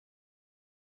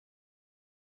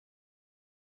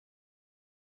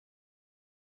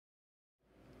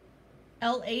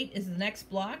L8 is the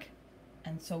next block,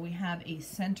 and so we have a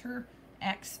center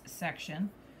X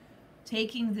section.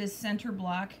 Taking this center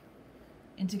block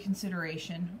into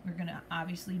consideration, we're going to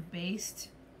obviously baste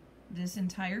this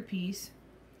entire piece,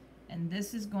 and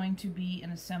this is going to be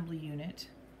an assembly unit,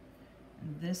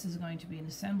 and this is going to be an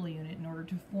assembly unit in order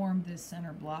to form this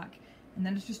center block. And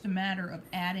then it's just a matter of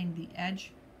adding the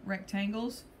edge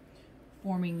rectangles,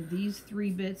 forming these 3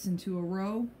 bits into a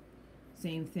row,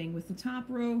 same thing with the top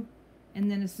row, and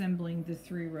then assembling the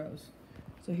 3 rows.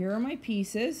 So here are my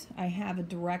pieces. I have a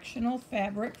directional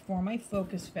fabric for my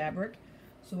focus fabric,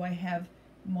 so I have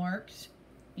marked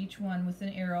each one with an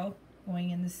arrow going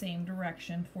in the same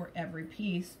direction for every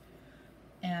piece.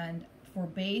 And for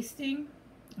basting,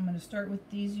 I'm going to start with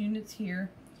these units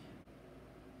here.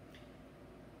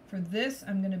 For this,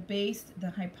 I'm going to baste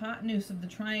the hypotenuse of the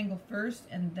triangle first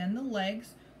and then the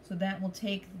legs, so that will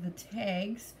take the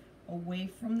tags away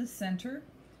from the center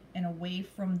and away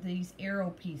from these arrow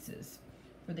pieces.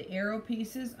 For the arrow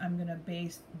pieces, I'm going to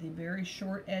baste the very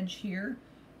short edge here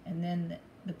and then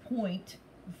the point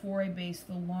before I baste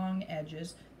the long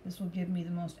edges. This will give me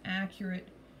the most accurate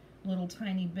little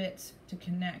tiny bits to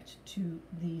connect to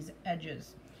these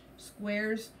edges.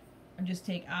 Squares, I just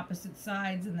take opposite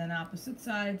sides and then opposite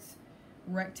sides.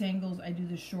 Rectangles, I do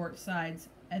the short sides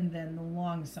and then the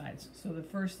long sides. So the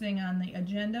first thing on the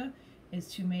agenda is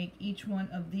to make each one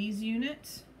of these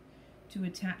units to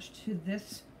attach to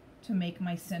this to make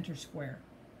my center square.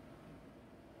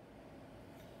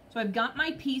 So I've got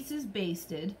my pieces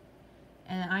basted,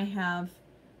 and I have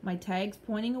my tags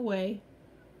pointing away,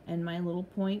 and my little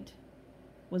point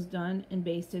was done and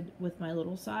basted with my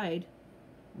little side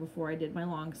before I did my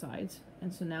long sides.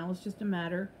 And so now it's just a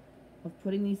matter of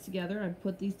putting these together. I've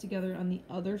put these together on the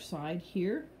other side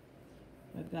here.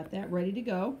 I've got that ready to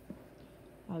go.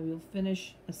 I will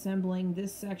finish assembling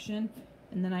this section,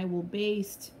 and then I will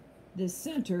baste this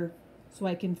center so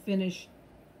I can finish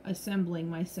assembling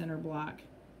my center block.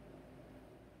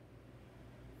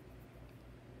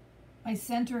 My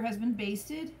center has been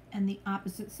basted and the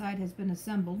opposite side has been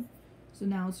assembled, so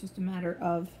now it's just a matter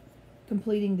of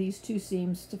completing these 2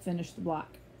 seams to finish the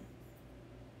block.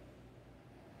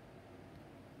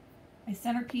 My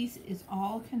center piece is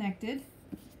all connected.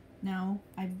 Now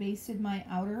I've basted my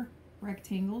outer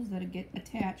rectangles that get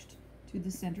attached to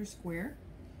the center square,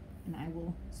 and I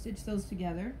will stitch those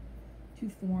together to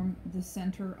form the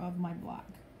center of my block.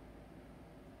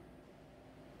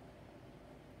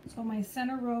 So my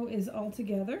center row is all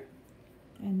together,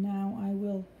 and now I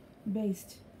will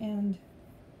baste and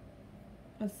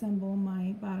assemble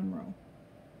my bottom row.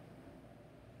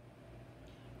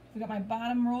 I've got my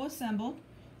bottom row assembled,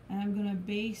 and I'm going to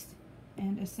baste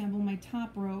and assemble my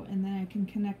top row, and then I can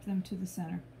connect them to the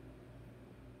center.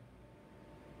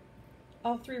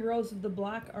 All 3 rows of the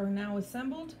block are now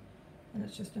assembled, and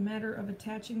it's just a matter of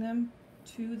attaching them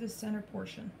to the center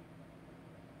portion.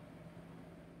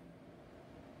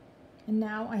 And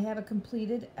now I have a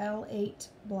completed L8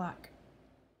 block.